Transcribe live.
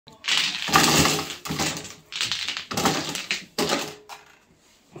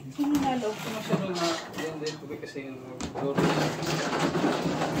panalo. Masyado na yan din tubig kasi yung door.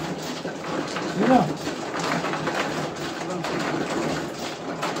 Sino?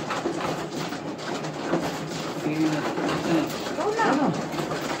 Tingin na. Ikaw na. Ano?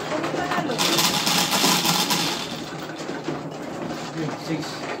 Ikaw na panalo. 6.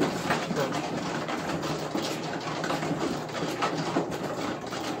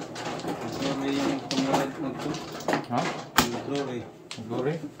 Sorry yung pangalad mo ito. Ha? Glory.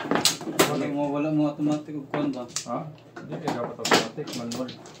 Glory? Wala mo automatic o kuwan ba? Ha? Hindi kaya dapat automatic,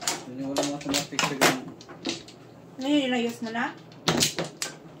 manual. Wala mo automatic sa ganun. Nilayos mo na?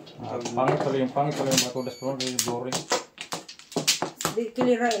 Pangit pala yung matulas po, yung glory.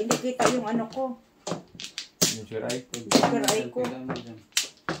 Hindi kita yung ano ko. Yung siray. Siray ko.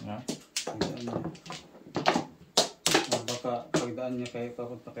 Ha? Baka pagdaan niya kayo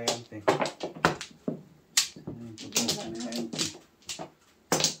papunta kay ante.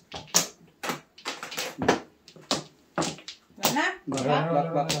 Wala?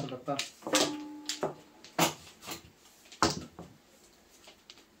 Baka.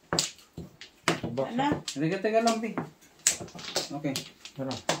 Wala? Teka lang, Bi. Okay.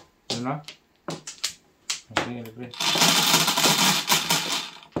 Ano? Ano na? Sige, libre.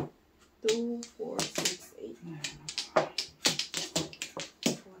 2, 4, 6,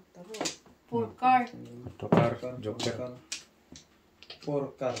 8. 4 car. Joker. Joker.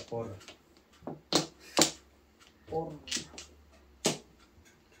 4 car. 4. Oh.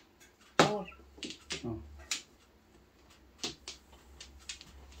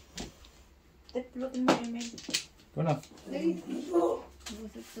 Pulutin mo yung med. Ito na. Ay, busog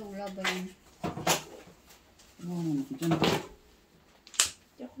sa ula ba yun? Dyan.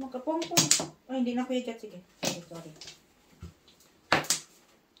 Hindi ako magkapongpong. Ay, hindi na kuya dyan. Sige. Sorry.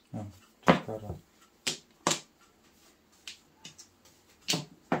 Joker.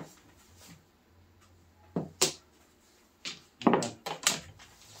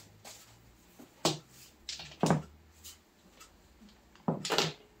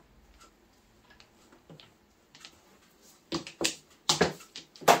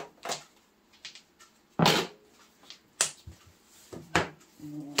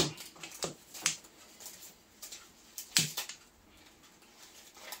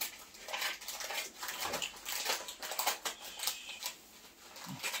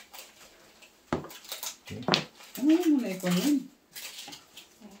 Ano mo na ikon yun?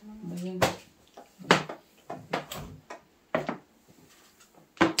 Ayan.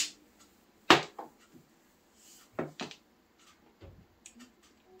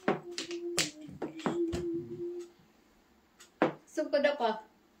 Sugkada pa.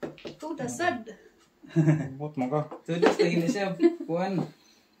 Tuda sad. Bot mo ka. Tudas lagi na siya. Puan.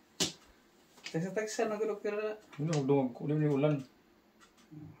 Tagsa-tagsa na gulog kira. Hindi mo dumag. Ulim ni ulan.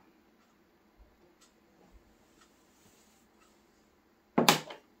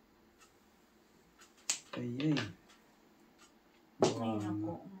 Ayay. Ay,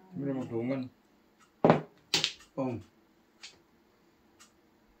 naku. Hindi mo dungan. Pong.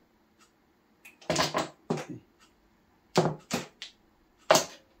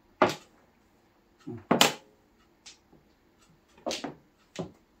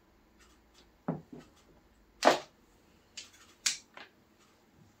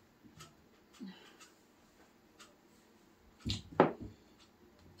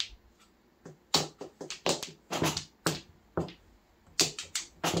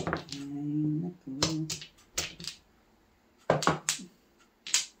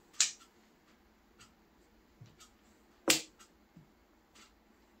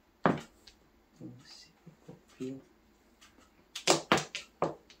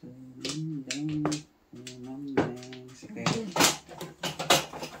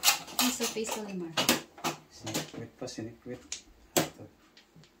 Piso 5. Sinikwit pa, sinikwit.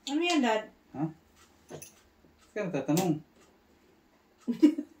 Ano yan, Dad? Ha? Kaya tatanong.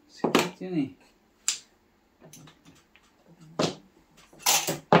 Sinikwit yun eh.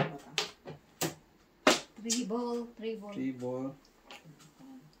 Tribal.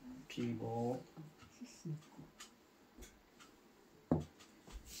 Keyboard.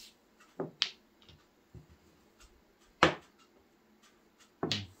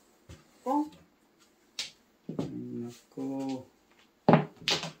 Pong. Nako.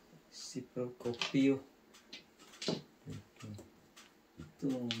 Si Procopio.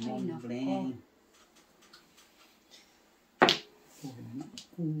 Ito, Montblanc.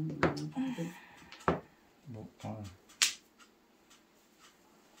 Bukan.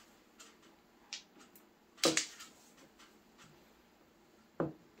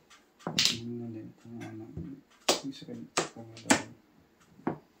 Ano din, kung ano. Isa ka dito, kung ano.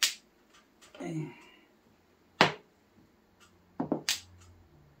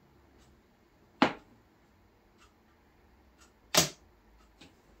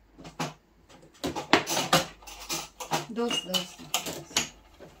 Dos.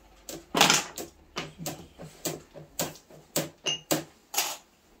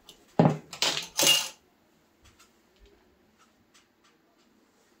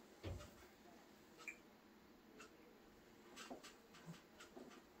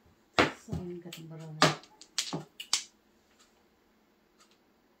 Saan ka tumbarang?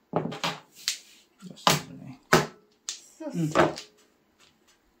 Just ano eh. Sus.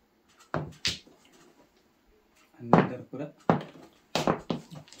 Under ko na.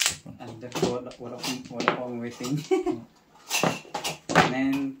 Under ko. Wala akong waiting.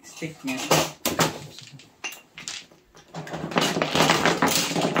 And stick niya.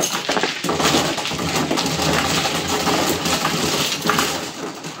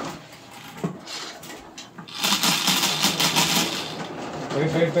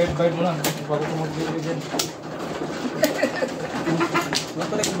 Bayad mo lang. Bago ko mag-deliver dyan. Wala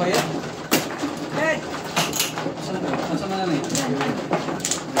pala yung bayad. Dad! Saan na na eh?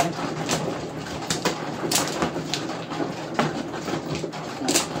 Yeah.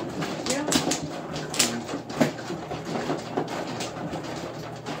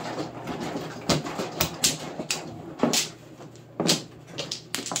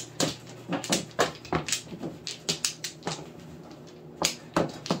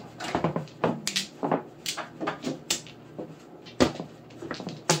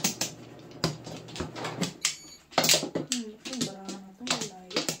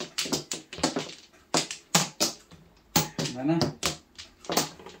 Mana?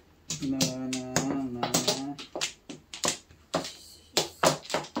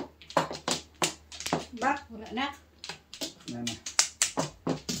 Back. Wala na. Mana?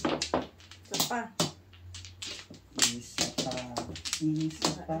 Isa pa. Isa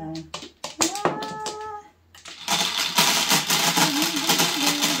pa.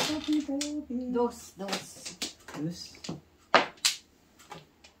 Dos. Terus.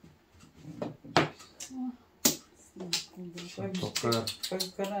 Joker.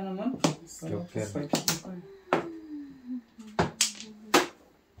 Five ka na naman. Joker. Five.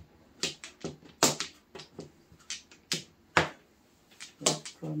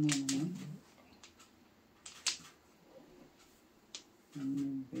 Ka na naman.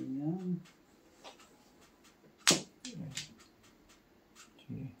 Ano ba yan?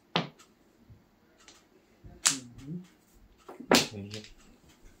 Sige. Sige.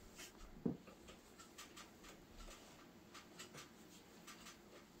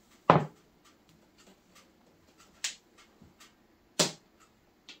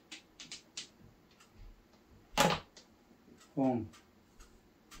 Kung.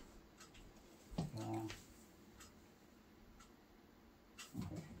 Ah.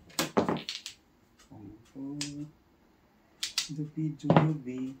 Kung. Dubi.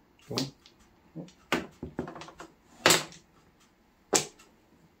 Kung.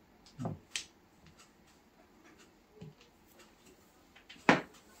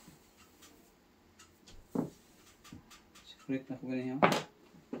 Secret na ko ganyan.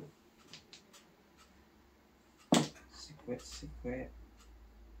 Secret.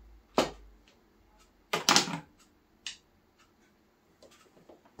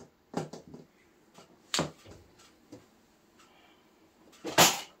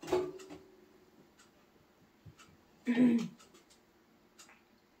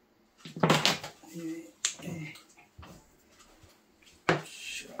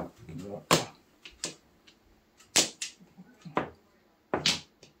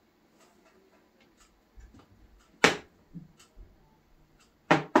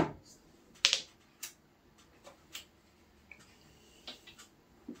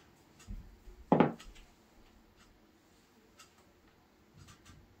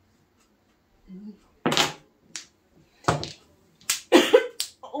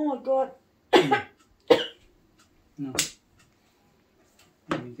 Oh my God. No.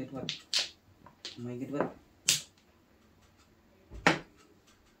 Oh my God, what? Oh my God, what?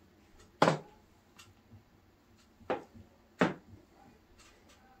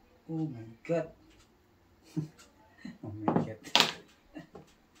 Oh my God. Oh my God.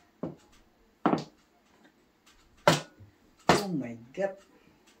 Oh my God.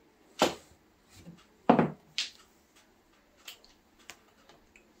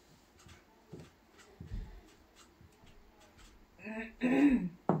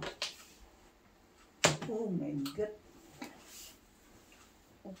 Oh my God.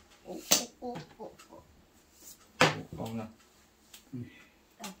 Upang na.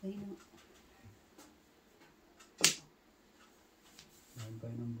 Okay na.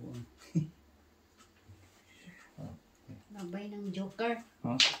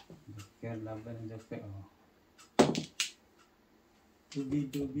 Ha? Joker, laban ng Joker. Oh.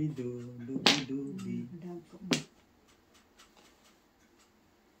 Dubi-dubi-du, dubi-dubi. Madam ko.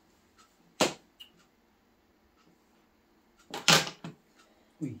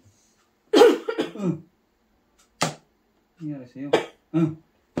 Uy. Nangyari sa'yo?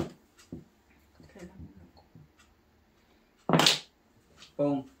 Kailangan ako.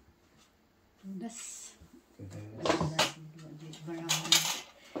 Pong. Tudas. Tudas. Barahan.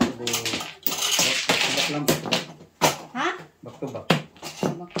 Tubo. Back lang. Ha? Back to back.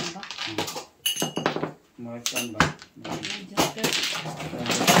 Tabak-tabak. Mark on back. May Joker.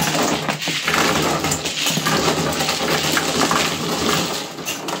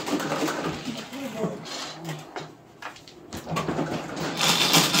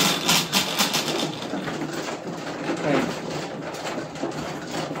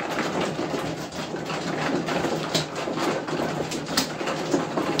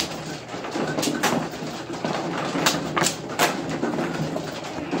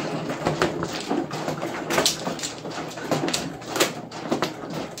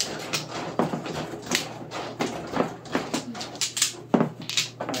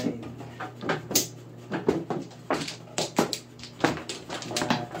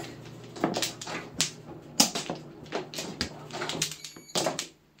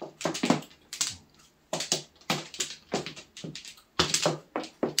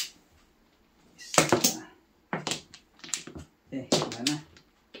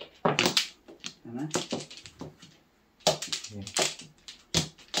 Mana?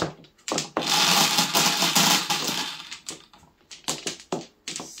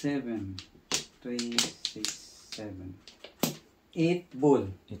 7, 3, 6, 7. 8 ball.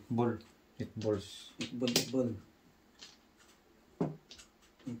 8 ball. 8 balls. 8 ball, 8 ball.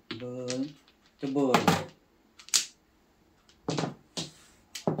 8 ball. 2 ball.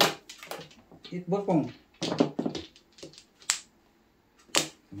 8 ball pong.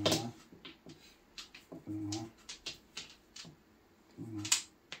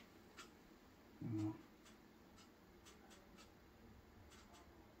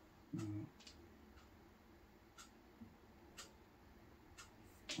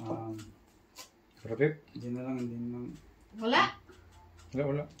 Rapid? Hindi na lang, hindi na lang. Wala.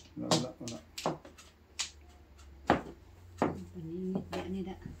 Wala. Wala. Paningit ba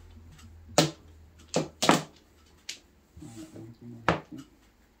nila?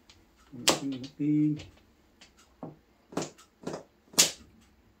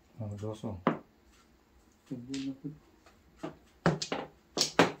 Oh, doso. Tubo na po.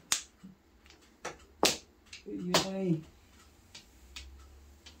 Ay.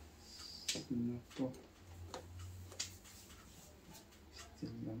 Nako.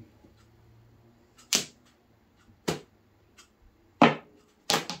 Still lang.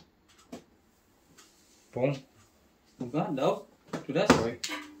 Pong. Tuga, daw. Sudah. Okay.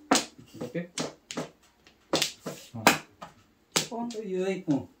 Okay. Pong. Ay.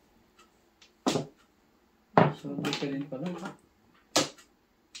 Oh. Sabi ka rin pala.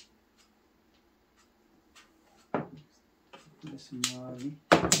 Semari.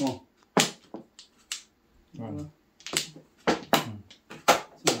 Oh. One.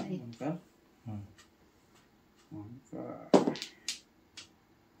 Angkat.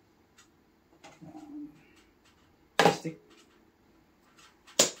 Stick.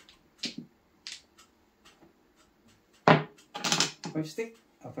 Five stick.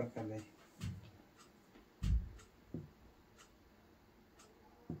 Apa kalay?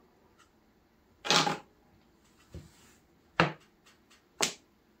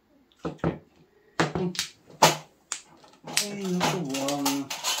 Ay, naku, buwang.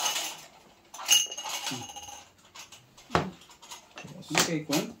 Ano kay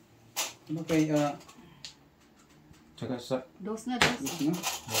Kwan? Ano kay, Tsaka sa... Dos na, dos. Yes, no?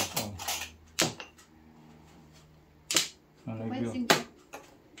 Doso. Ano May yung singko.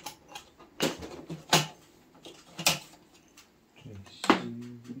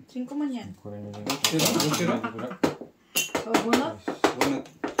 Singko man yan. Sira? Oh, bunot.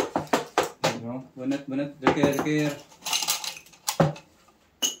 Bunat. Joker.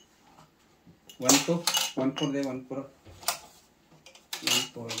 1 2. 1 4 deh, 1 4.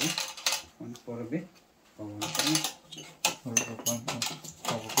 1 4 deh. 1 4 deh. Oh, 1 4.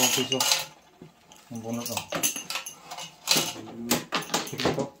 Ako kung piso. Ang bunot ko. Sige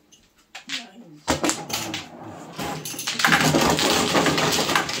ito.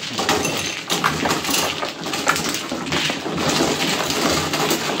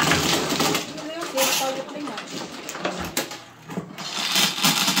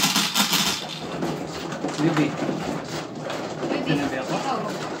 Bibi. Pwede. Sinabi ako? Oo.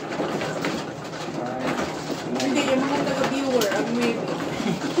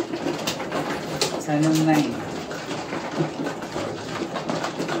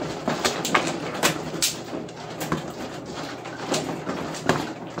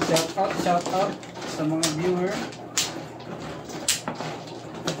 Shout out sa mga viewer.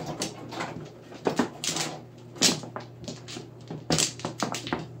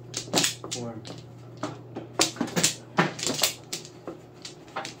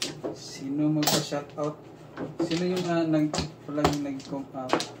 Sino magpa-shout out? Sino yung nag-comment?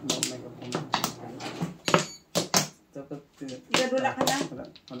 Dapat Wala ka na?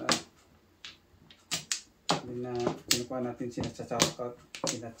 Wala. Hindi na pinukuha natin sina-shout out.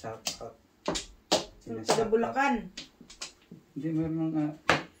 Sa Bulacan. Hindi, meron mga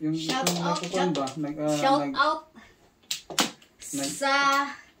yung Shout itong out, nakukuhan ba? Shout out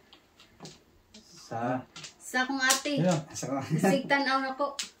sa kong ate. Yeah. Sigtan na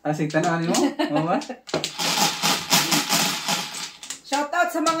ko. Sigtan na mo? Mama? Shout out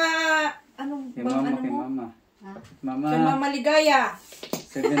sa mga anong Kay bang mama, ano kay mo? mama. Ha? Mama, Kay Mama Ligaya.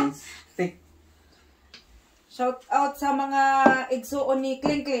 7 stick. Shout out sa mga igsuon ni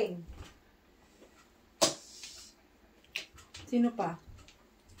Kling Kling. Sino pa?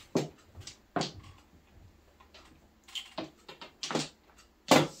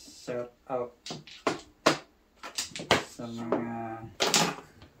 Shout out sa mga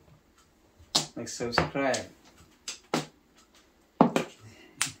nag-subscribe.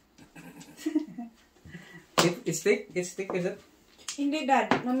 It's stick is it? Hindi, Dad.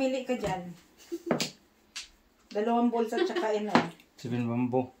 Mamili ka dyan. 2 bulsa tsaka ino. 7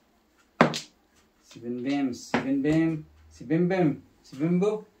 bambu. Si Bim. Si Bimbo.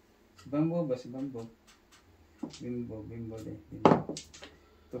 Si Bambo ba? Si Bambo. Bimbo de. Bimbo.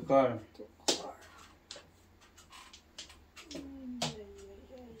 Tukar.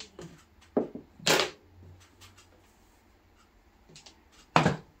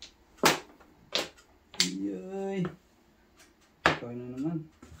 Yay. Kaya na naman.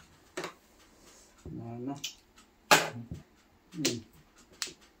 Mana.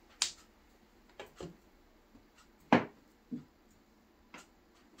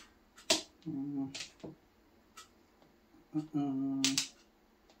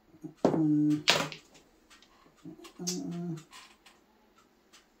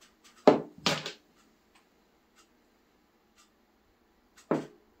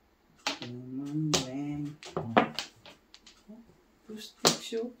 Stick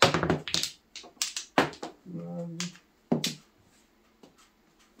show. Grabe.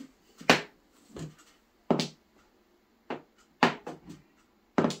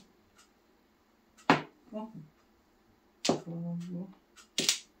 Oh.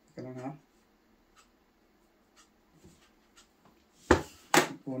 Teka lang ha.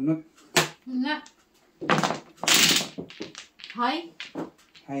 Punot. Nga. Hi.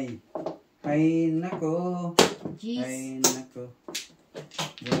 Hay nako. Jeez. Hay nako.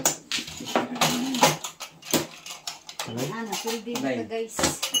 Ano, pwede na Nay. ka guys.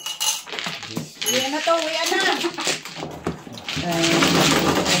 Uwi na to, uwi na.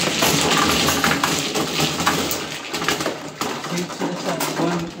 Sila sa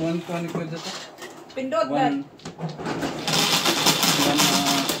one ko dito. Pindot, Dad. One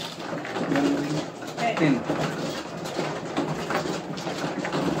 10.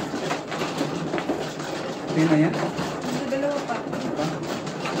 Pin na yan? Ito 2 pa. Apa?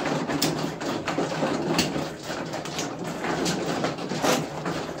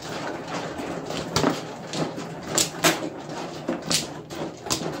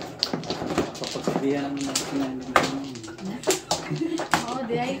 Kapagsabihan naman natin na hindi naman. Oo,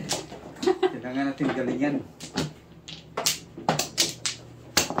 di ay. Kailangan natin galingan.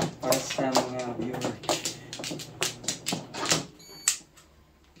 Para sa mga viewer.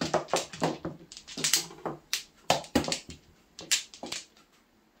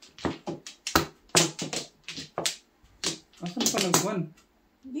 Asan pa nagkuhan?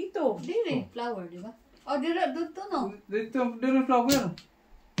 Dito. Dili, flower, di ba? Oh, dito, dito, no? Dito yung flower. Dito yung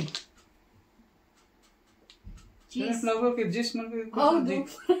Cheese. flower kay Jis man kay Oh,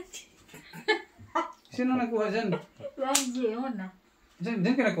 Jis. Sino nagkuha dyan? Ramsey, yun na.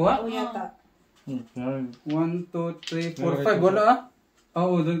 Diyan ka nakuha? O yata. 1, 2, 3, 4, 5. Wala ah.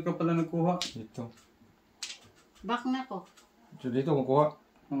 Oo, doon ka pala nagkuha. Dito. Back na ko. So dito kukuha.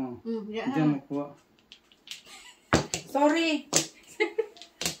 Oo. Yan Diyan na. nagkuha. Sorry.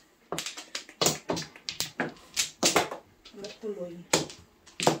 Wala tuloy.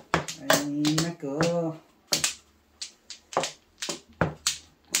 Ay, nako.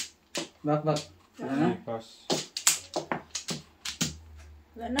 Back. Wala na? Pass.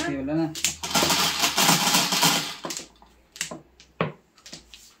 Wala na. Okay, wala na.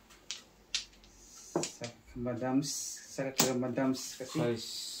 Sa madams kasi. Size.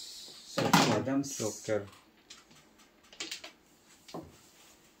 Sa madams. Joker.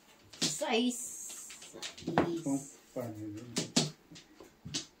 Ace. Kung Ace. paano yun.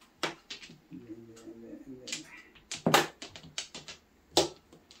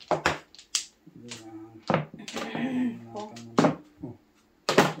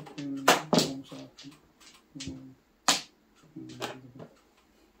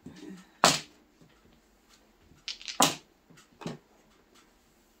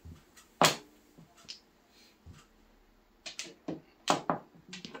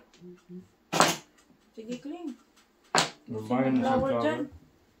 Sige, Kling. Gusto Lumayan mo na sa flower flower. dyan?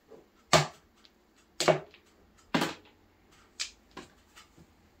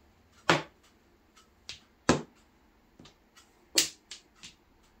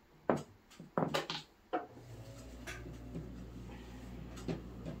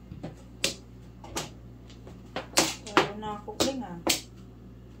 Wala na ako, Kling, ah.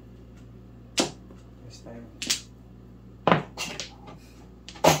 Yes, tayo.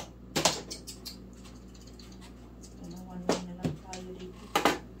 One way na lang tayo dito.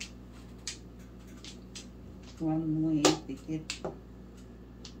 One way ticket.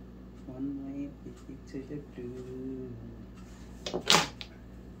 One way ticket to the blue.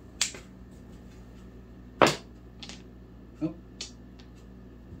 Oh.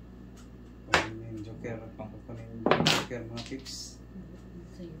 Kunin yung joker. Kunin yung joker mga pips.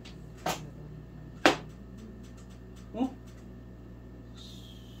 Oh.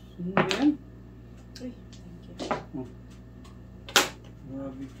 Ano ba yan? Uy, thank you. Oh.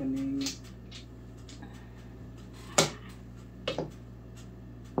 Grabe ka ni...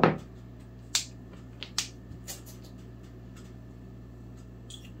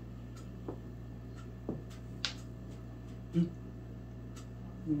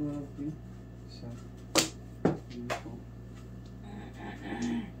 Grabe. Isa. Dito.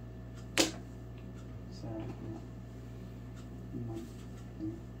 Sa...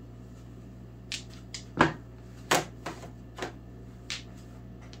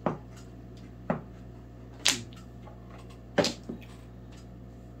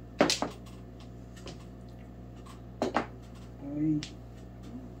 Ay.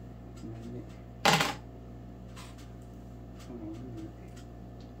 Mali.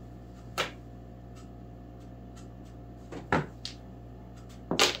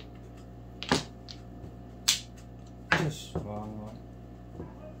 Yes, wow.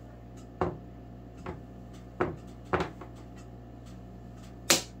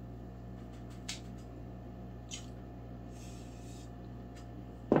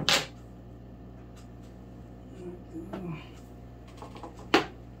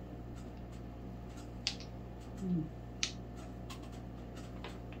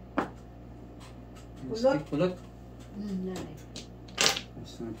 Pulot. Pulot. Lalay.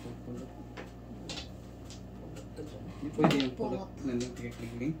 Mas na po pulot. Hindi pwede yung pulot. Nandun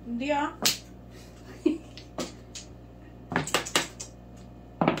kiklikling. Hindi, ah.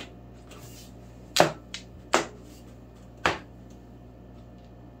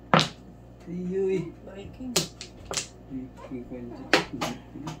 Ayoy. Breaking. Kikling ko yun.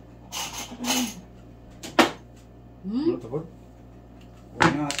 Pulot agad. Why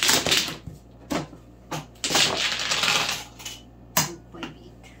not?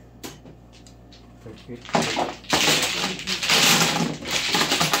 258. Perfect.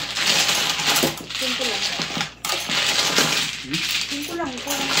 5 lang. 5 lang.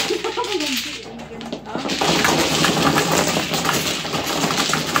 Ikaw lang. Ah?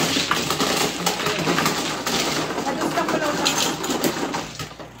 Adus ka pala lang.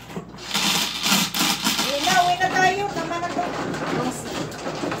 Uwi na tayo. Tama na to.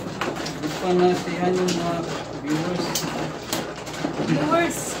 Hindi pa nasihan yung mga viewers.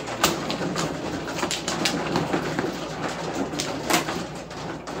 Viewers.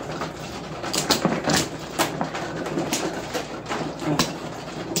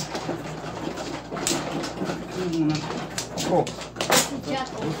 Oh, Chat.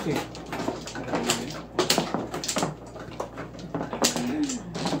 okay.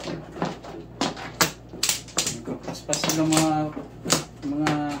 Nagpapaspas sila mga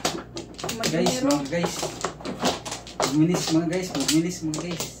guys, mga guys. Magminis mga guys, magminis mga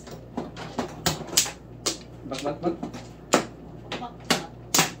guys. Bak. Bak.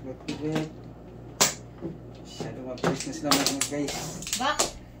 Masyado mabilis na sila mga guys. Bak.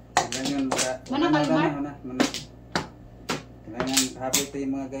 Kailangan Mana, Kalmar? Mana. Kailangan habol tayo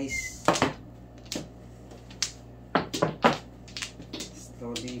mga guys.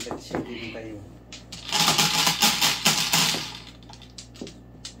 Slowly but surely din tayo.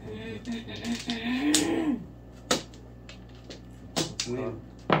 Ngayon.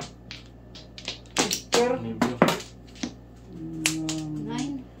 Picture. Maybe.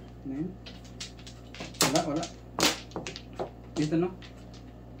 9. 9? Dito no?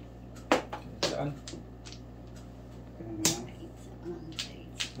 Saan? Kaya nga.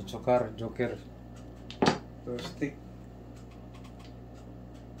 Joker, Joker. First stick.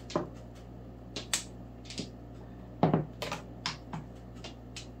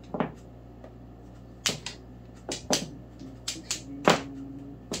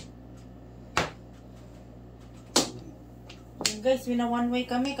 Guys, wina one way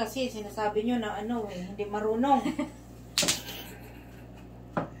kami kasi sinasabi nyo na ano eh, hindi marunong.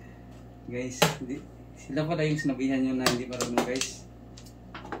 Guys, sila pala yung sinabihan nyo na hindi marunong guys.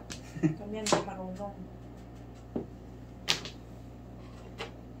 Kami hindi marunong.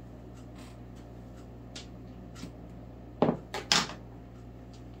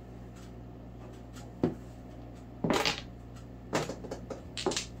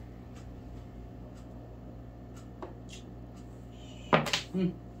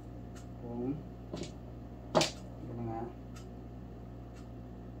 Kung ano nga.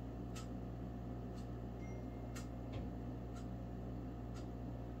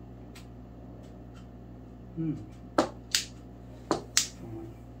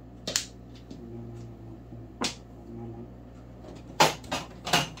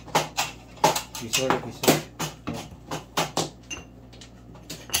 Visual, visual.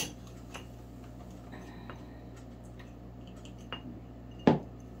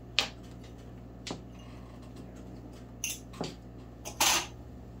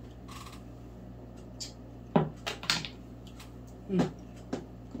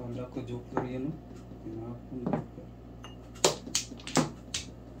 Kala ko joker yan no? Pinapon joker.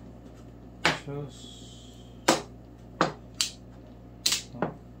 Shows.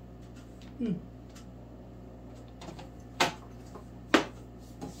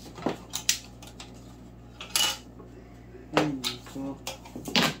 So,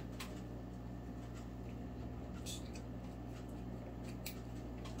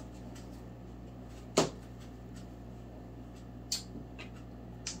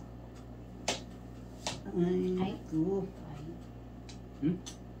 ay, ko.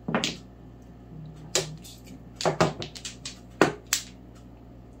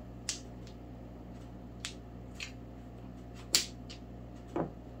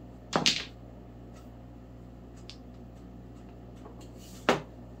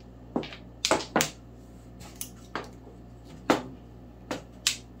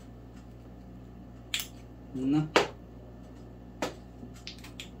 Na.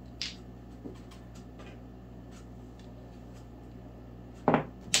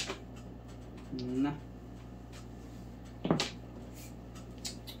 Na.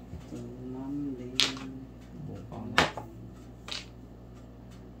 Tumambling. Bukang.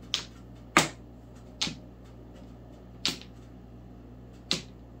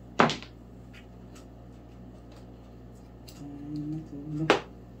 Ay, natulog.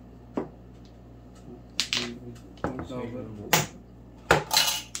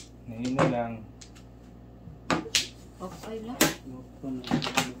 Nahina lang. Okay lang.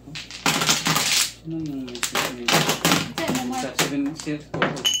 Ano yung Saan mo mark? 7 set po.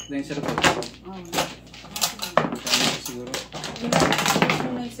 Then sir po. Oh. Siguro.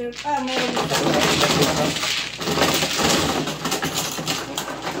 May sir, meron dito.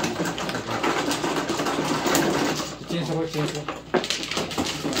 Change ako, change ako.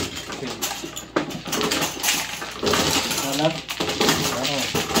 Wala? Ano?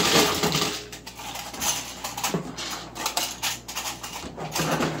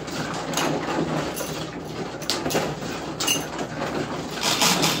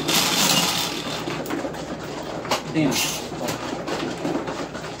 Then.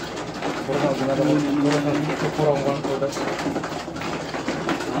 Kurang ginagawa ko. Kurang one product.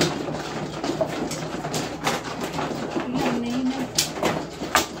 Yan, nahina.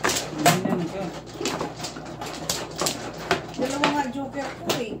 Ganyan ka. Dalawa nga joker ko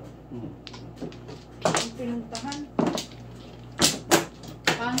eh. Yung pinuntahan.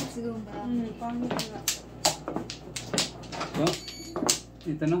 Pangit siguro marami. Pangit nga. So,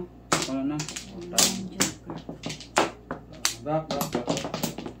 ito no? Ano na? Ang joker. Back.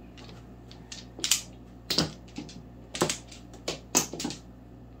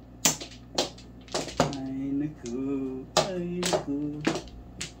 Ay, naku.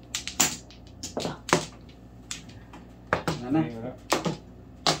 Ano na?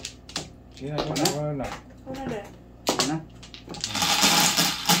 Sige na. Una din. Ano na?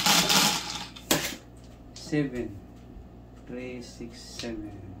 7. 3, 6, 7.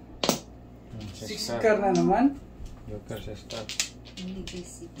 6 car na naman? Joker sa start. Hindi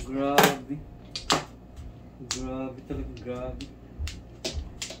basic. Grabe. Grabe talaga, grabe.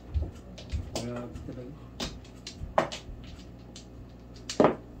 Grabe talaga.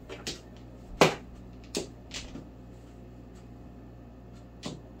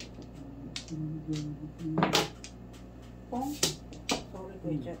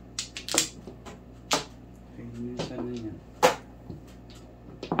 dyan. Minsan na yan.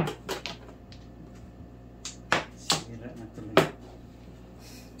 Sira na tuloy.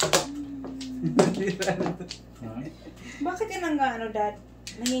 Sira na tuloy. Bakit yan ang ano, Dad?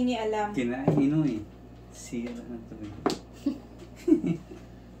 Nangingialam. Kinaino eh. Sira na tuloy.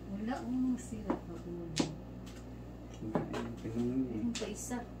 Wala akong sira pa ko. Kinain, pinungi eh. Yung pa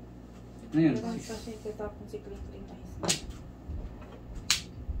isa. Ano yun? Meron kasi tatapon si Kling Kling na isa.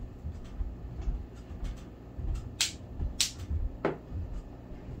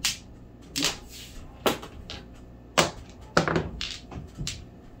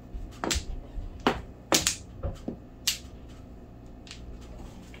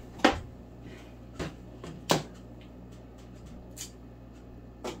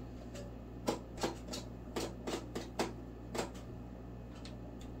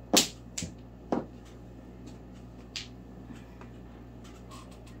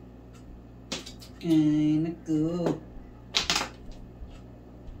 Ay, naku.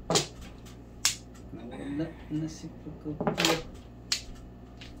 Nawala na si Pagkopya.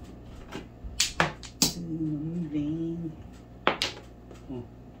 Sumambling. Oh.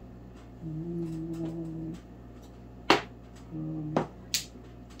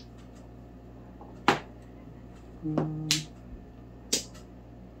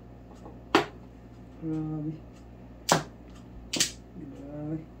 Grabe.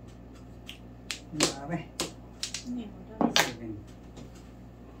 Grabe. Grabe. Ano yun, Dad? 7.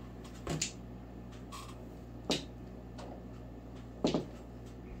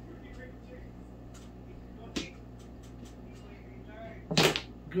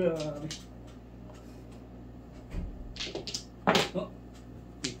 Grabe. Oh,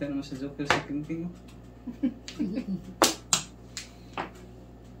 kita naman sa Joker sa Pingping. Oh.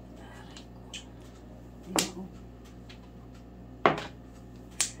 Hindi ako.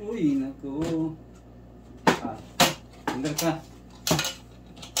 Uy, naku. Ah, andar ka.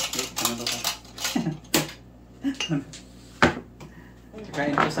 Wait, ano ba ka?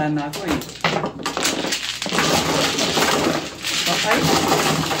 Kakain ko sana ako eh. Ay! 6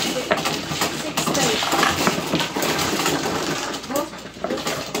 type.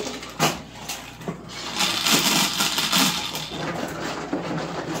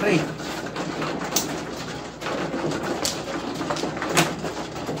 Free.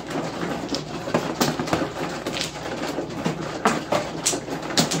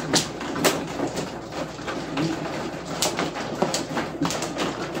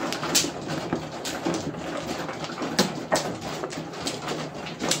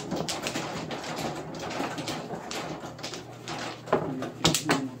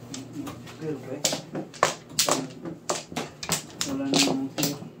 Wala namang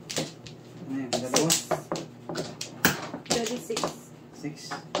sa'yo. Ano yan? Dalawa? 36. 6.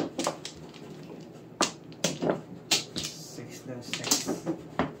 6 daw, 6.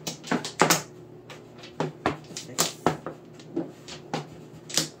 6.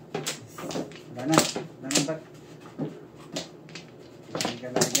 Wala na. Wala na ba't? Wala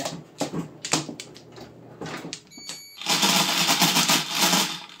ka laga.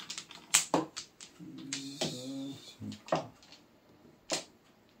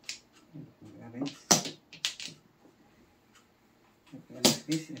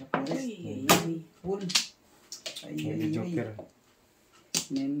 Ay, ay, ay. Bull. Ay, ay, May ay. Joker.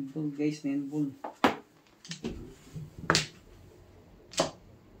 Nenbul guys, nenbul.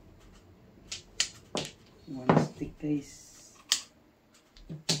 One stick guys.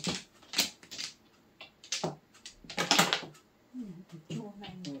 Two,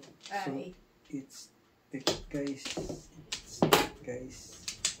 nine. So, Ay. it's stick guys. It's stick guys.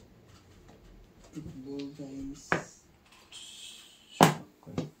 Itbul guys.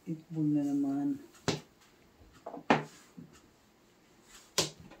 Itbul na naman.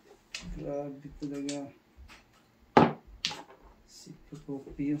 Grabe talaga. Si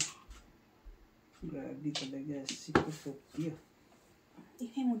Popopio. Grabe talaga si Popopio.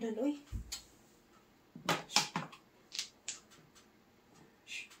 Tingnan mo, Dad, oy.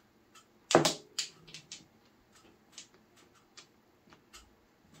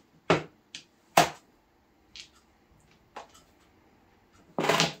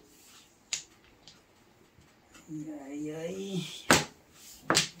 Ay, ay.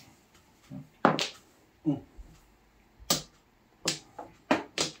 Oh.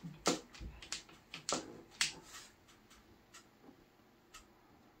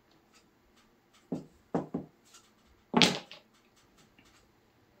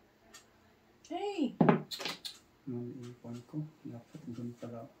 Hey! Mag-ipon ko. Dapat doon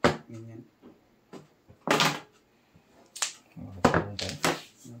pala. Ganyan. Makakasama tayo.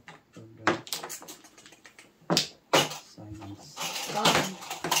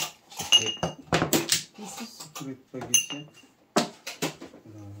 Ulit pagi siya.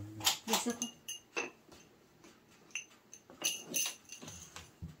 Bisa ko.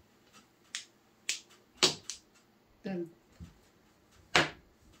 Dun.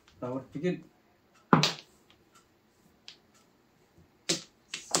 Tawar pigit.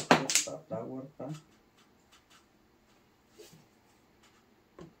 Tawar pa.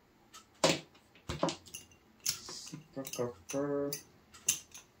 Sipa-koper.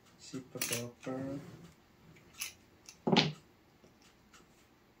 Sipa-koper.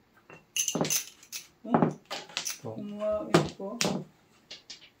 Kumain ko.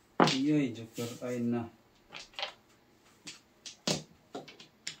 Iyay, joker ay na.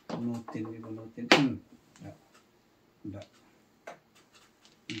 Bunutin, bunutin. Da. Da.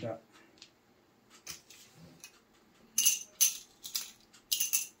 Da.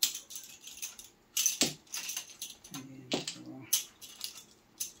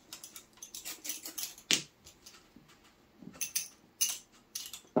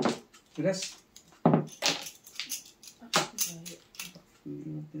 Beres.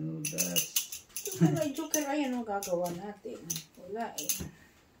 Pinudas. Joker ay ano gagawa natin? Wala eh.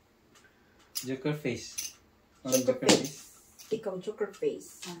 Joker face. Joker Joker face. Ikaw, Joker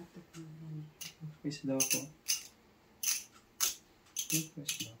face. Ah, ito po yan. Face daw ako. Face daw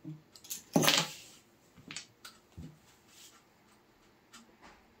ako.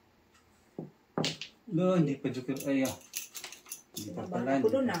 No, hindi pa Joker. Ay, hindi pa pala.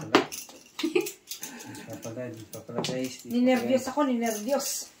 Ako dun, Hindi pa pala guys. Ninervyos ako,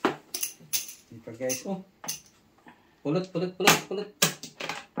 ninervyos. Hindi pa guys. Oh. Pulot, pulot, pulot, pulot.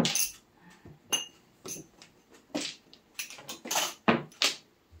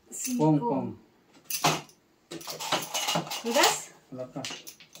 Pong, pong. Budas? Wala pa.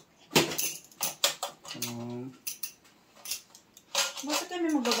 Bakit kami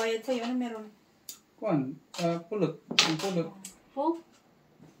magbabayad sa'yo? Ano meron? Kuan, pulot. Ang pulot. Po?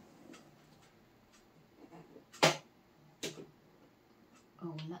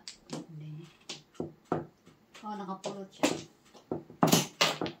 Oh, wala. Hindi. Oh, nakapulot siya.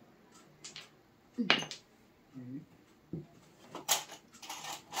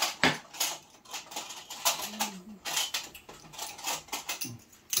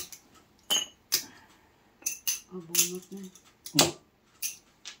 Oh, bunot na.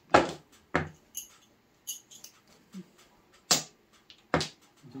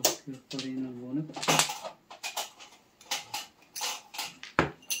 Joker pa rin ang bunot.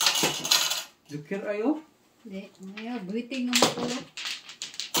 Joker ayo? Hindi. Ngayon, buwiting na mapulot.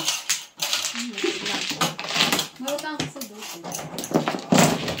 Marutang ako sa doto.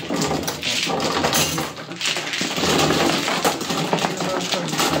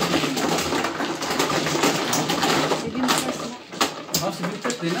 Sige mo first na. Ah, sige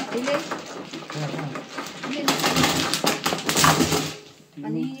first din na. Dili. Dili na.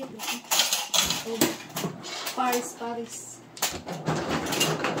 Panihit. Oh. Paris, Paris.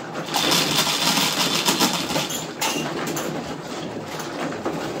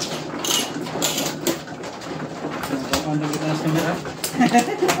 Ano kita sa kamera?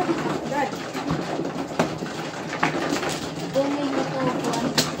 Dad, Bumay mo po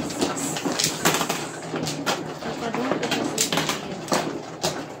 156. Napadong ko sa sa'yo.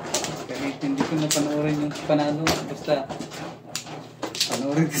 Kahit hindi ko napanoorin yung panalo. Basta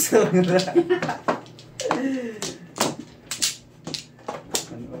panoorin ko sa kamera.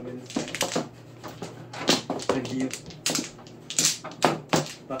 Panoorin sa review.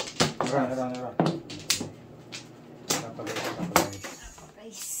 Pak. Nara.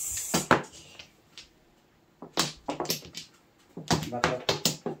 Guys. Bakit?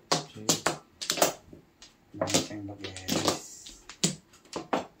 Sige. Dami siyang bagay.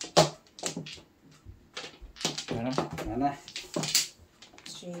 Ano? Mana?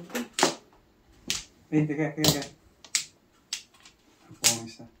 shade. Teka. Ako ang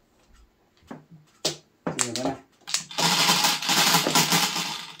isa. Sige ba na?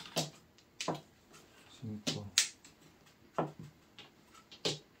 5.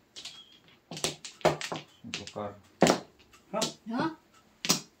 5 car. Ha?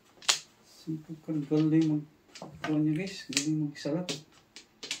 Simple ka. Galing mag... Ano nyo guys? Galing magsalat.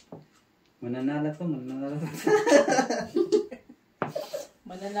 Mananalat to. Mananalat.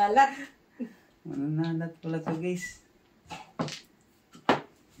 Mananalat pala to guys.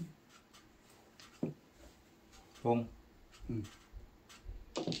 Pong.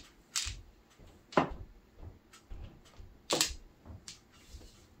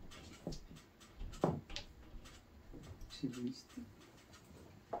 Si Luis.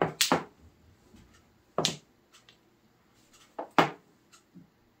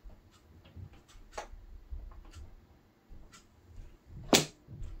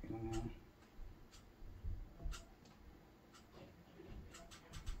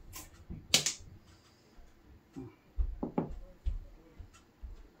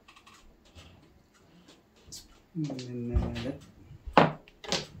 Mananalat.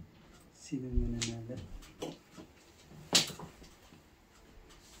 Sino mananalat?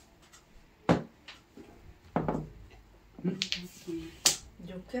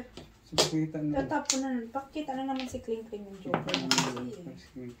 Joker. Kita na. Tatapon na. Pakita na naman si Kling Kling yung Joker. Mananalat.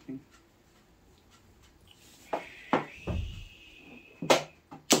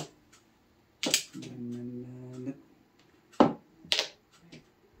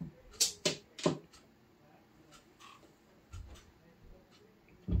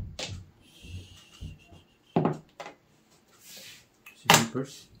 Si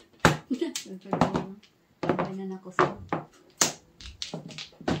Beepers. Sabay na ako sa...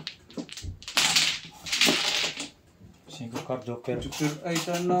 Single card Joker. Joker ay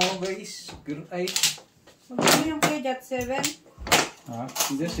sana guys. Joker ay. Magkano yung Kuya Jat? 7? Ha?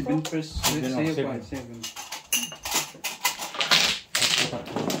 Hindi, 7 first. Seven, Sa'yo seven. pa, 7.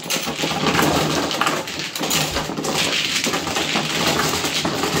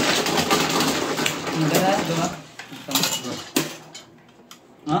 Hindi na, diba?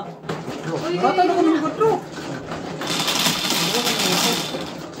 Ha? Rata na kami ng gutro.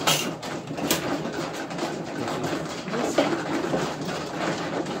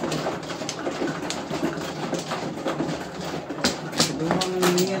 Kaduma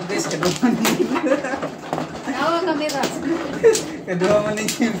man ninyo guys, kaduma ninyo. Nawa kamera. Kaduma man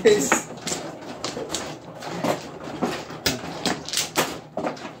ninyo guys.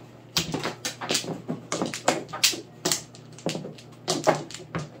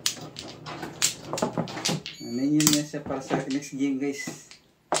 Ano yun na siya para sa next game guys.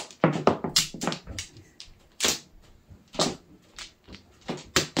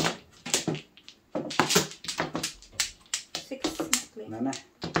 Nana.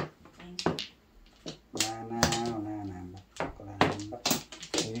 Nana. Ako lang.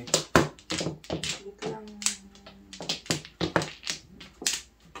 Okay. Dito lang.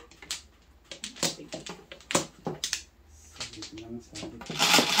 Dito lang sabi.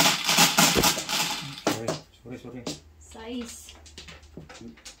 Sorry. Size.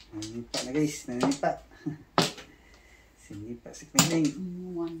 Nanipa na guys. Nanipa. Sinipa si Kling.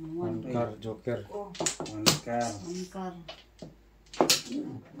 One Card Joker. Oh. One car. car.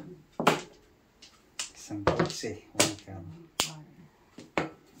 Isang kotse. One car.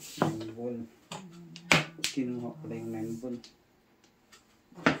 9 ball. Kinuha pala yung 9 ball.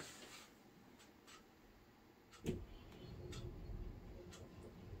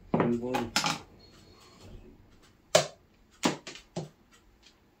 Ball.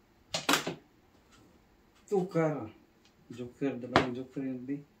 Tukar. Joker, dalawang Joker yun, B.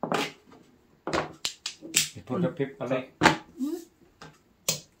 Ito the pip pala.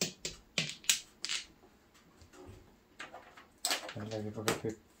 Lagi ito the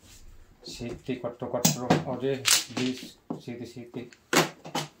pip. City 4-4. Oye, G's City.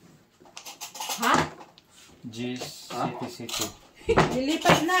 Ha? G's Ha? City.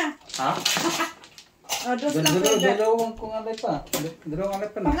 Lilipat na. Ha? O, dos lang Kuya Jat. Dalawang kung alay pa. Dalawang alay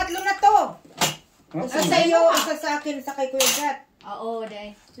pa na. Pangatlo na to. Ha? Isa sa iyo, isa sa akin, isa kay Kuya Jat. Oo,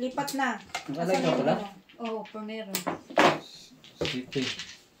 dahil. Lipat na. Ang alay ka pala? Oo, primero. City.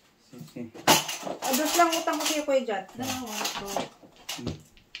 Sige. Dos lang utang ko sa'yo Kuya Jat. Dalawa.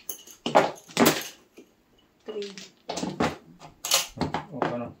 3. O,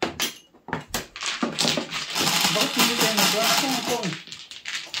 ano? Bakit hindi tayo nagdoon? Ako nagdoon.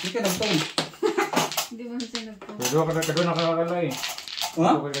 Hindi ka nagdoon. Hindi mo siya nagpo. Kadua nakakalay. Ha?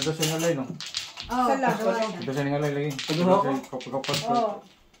 Kadua siya ngalay, no? Oo, Sala. dalawa siya. Kadua siya ngalay lagi. Kadua ako? Kapat ko. Oh.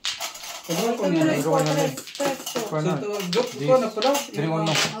 Kadua ko Ito niya. tres Ikaw ko, na lang. tres to. So, ito, joke ko na pala. Tiningon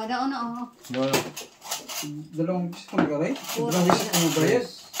mo. Oo, daon na, oo. Doon. Dalawang bis ko nag-alay. Dalawang bis ko nag-bayad.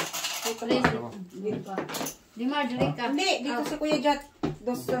 Dito pa. Limar, dali ka. Hindi, dito si Kuya Jat.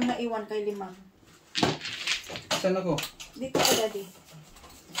 Dos lang na iwan kay Limang. Saan ako? Dito ka, Daddy.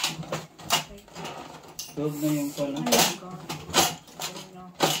 Huwag na yung pala. Ayan ko.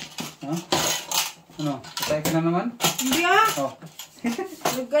 Ha? Ano? Patay ka na naman? Hindi ah! Oh.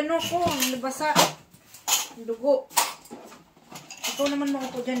 Nagano ko, nabasa. Dugo. Ikaw naman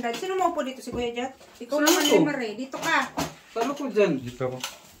maupo dyan, Dad. Sino maupo dito si Kuya Jat? Ikaw Sino naman, ako? Limar eh. Dito ka. Talo ko dyan. Dito ako.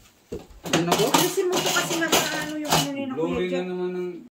 Dyan ako? Alisin mo to kasi ano yung ano ni na Kuya Glory Jat. na naman ng